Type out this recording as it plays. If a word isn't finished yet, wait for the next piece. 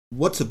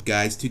What's up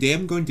guys, today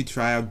I'm going to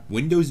try out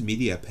Windows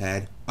Media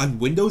Pad on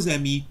Windows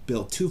ME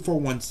build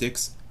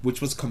 2416, which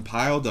was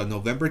compiled on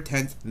November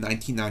 10th,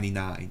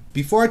 1999.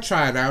 Before I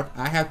try it out,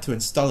 I have to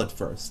install it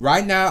first.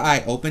 Right now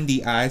I opened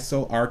the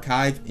ISO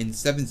archive in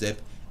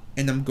 7-zip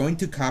and I'm going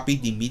to copy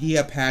the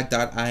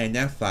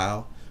mediapad.inf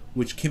file,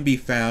 which can be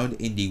found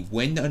in the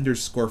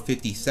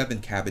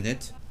win_57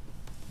 cabinet.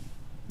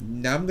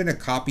 Now I'm going to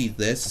copy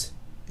this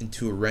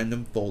into a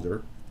random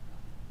folder.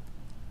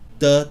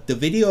 The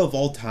video of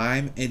all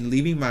time and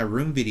leaving my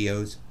room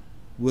videos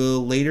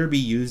will later be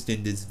used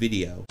in this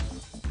video.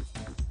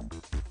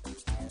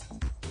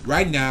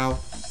 Right now,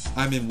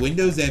 I'm in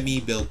Windows ME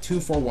build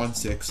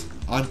 2416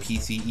 on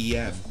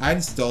PCEM. I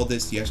installed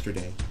this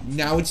yesterday.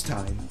 Now it's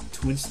time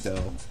to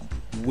install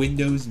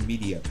Windows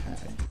Media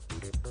Pad.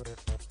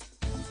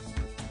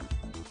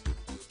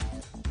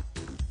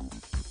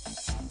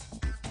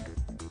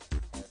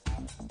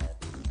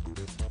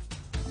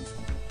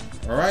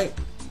 Alright.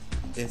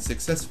 It's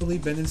successfully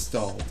been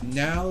installed.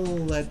 Now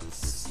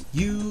let's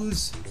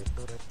use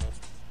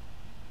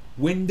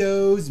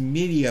Windows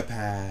Media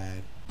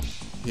Pad.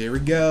 Here we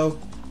go.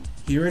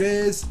 Here it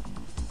is.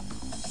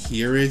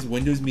 Here is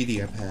Windows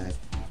Media Pad,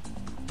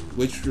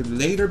 which would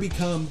later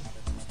become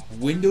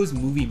Windows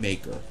Movie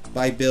Maker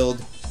by build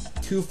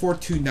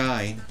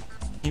 2429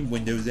 in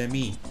Windows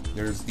ME.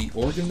 There's the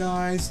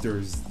organize,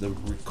 there's the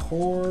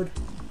record,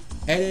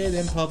 edit,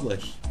 and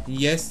publish.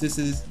 Yes, this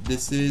is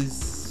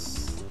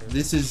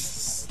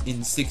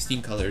in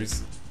 16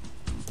 colors.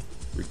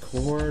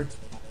 Record.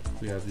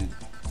 We have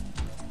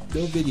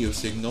no video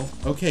signal.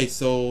 Okay,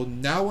 so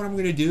now what I'm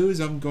going to do is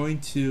I'm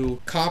going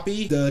to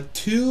copy the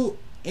two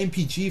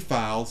MPG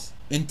files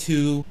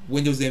into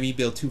Windows ME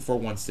build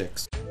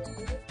 2416.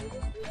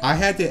 I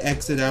had to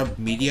exit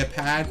out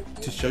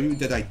MediaPad to show you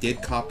that I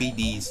did copy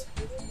these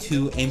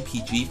two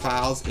MPG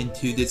files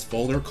into this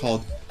folder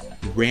called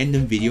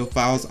random video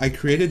files. I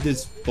created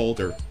this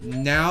folder.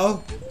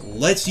 Now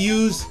let's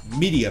use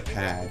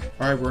MediaPad.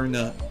 Alright, we're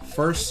gonna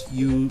first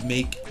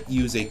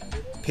use a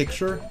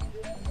picture.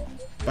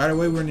 By the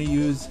way, we're gonna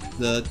use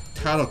the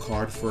title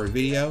card for a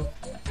video.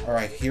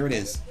 Alright, here it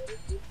is.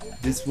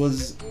 This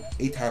was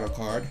a title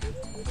card.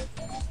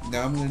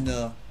 Now I'm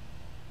gonna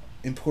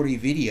import a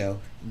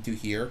video into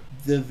here.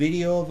 The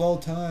video of all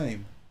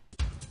time.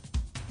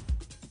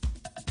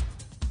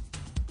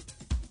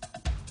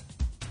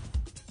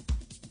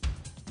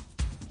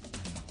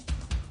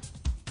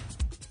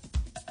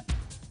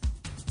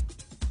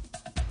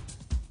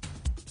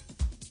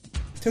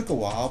 Took a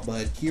while,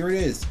 but here it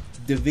is.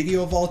 The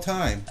video of all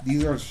time.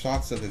 These are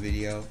shots of the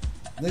video.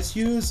 Let's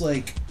use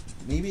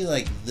maybe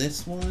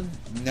this one.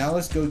 Now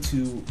let's go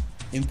to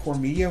import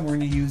media. We're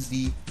going to use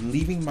the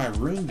leaving my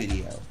room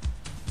video.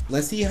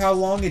 Let's see how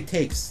long it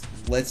takes.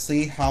 Let's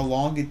see how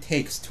long it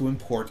takes to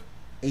import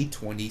a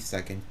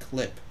 20-second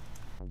clip.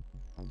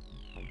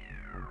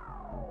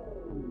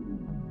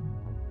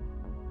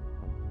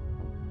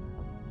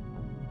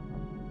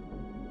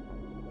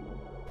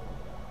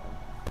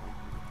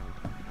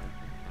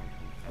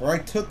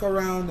 Alright, took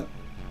around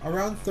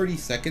 30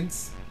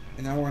 seconds,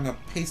 and now we're going to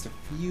paste a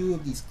few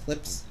of these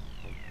clips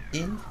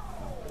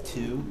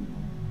into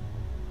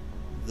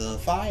the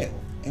file.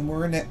 And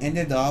we're going to end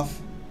it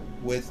off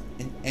with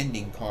an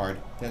ending card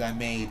that I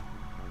made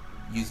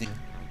using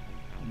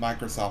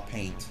Microsoft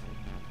Paint.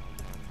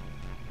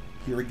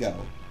 Here we go.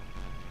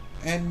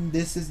 And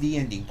this is the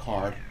ending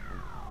card.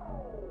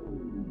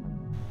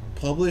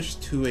 Publish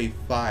to a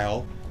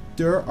file.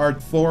 There are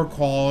 4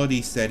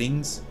 quality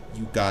settings.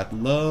 You got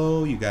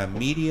low, you got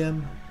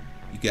medium,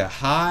 you got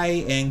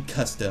high, and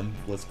custom.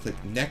 Let's click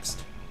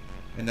next.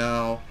 And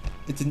now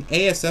it's an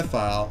ASF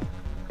file,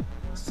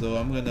 so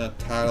I'm gonna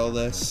title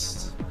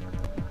this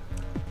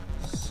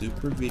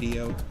Super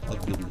Video of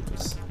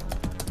Videos.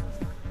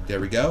 There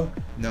we go.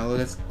 Now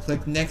let's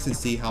click next and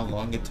see how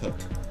long it took.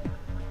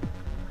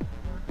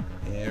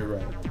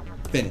 Alright,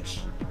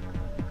 finish.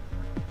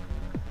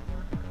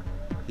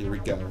 Here we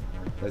go.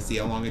 Let's see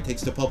how long it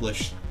takes to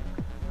publish.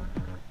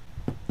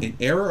 An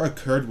error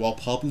occurred while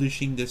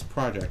publishing this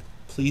project.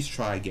 Please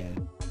try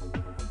again.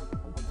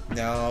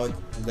 Now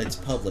let's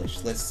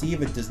publish. Let's see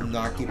if it does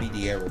not give me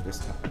the error this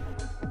time.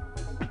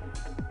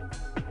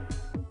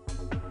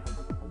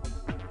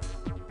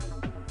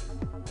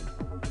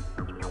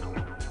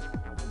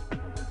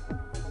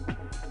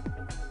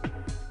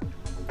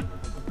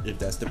 If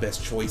that's the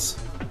best choice.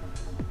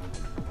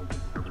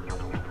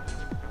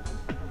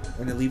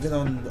 I'm gonna leave it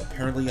on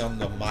apparently on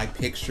the My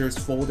Pictures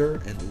folder,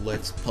 and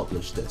let's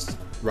publish this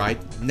right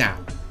now.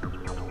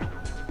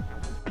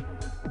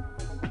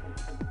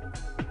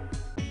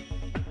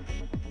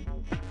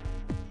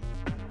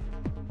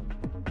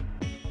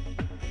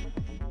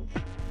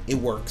 It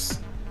works.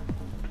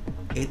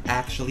 It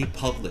actually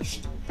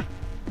published.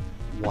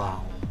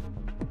 Wow.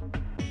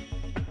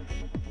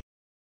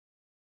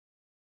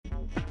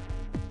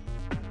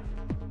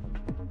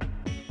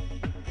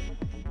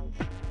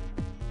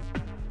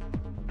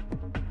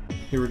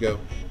 Here we go.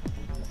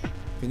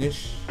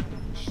 Finish.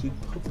 Should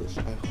publish.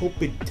 I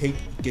hope it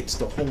gets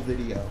the whole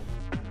video.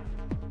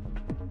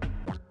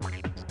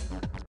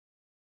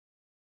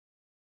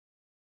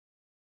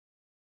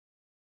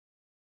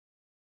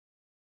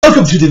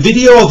 Welcome to the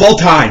video of all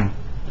time.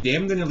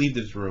 I'm gonna leave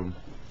this room.